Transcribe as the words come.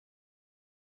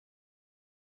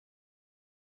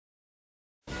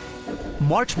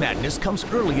March Madness comes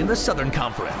early in the Southern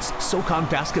Conference. SoCon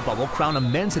basketball will crown a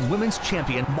men's and women's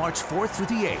champion March 4th through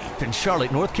the 8th in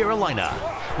Charlotte, North Carolina.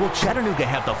 Will Chattanooga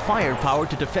have the firepower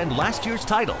to defend last year's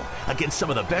title against some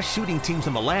of the best shooting teams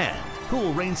in the land? Who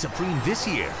will reign supreme this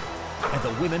year? And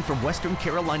the women from Western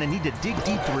Carolina need to dig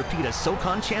deep to repeat as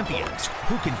SoCon champions.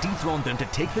 Who can dethrone them to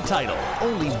take the title?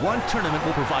 Only one tournament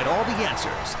will provide all the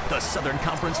answers. The Southern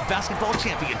Conference Basketball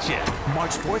Championship.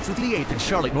 March 4th through the 8th in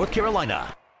Charlotte, North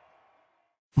Carolina.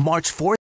 March 4th.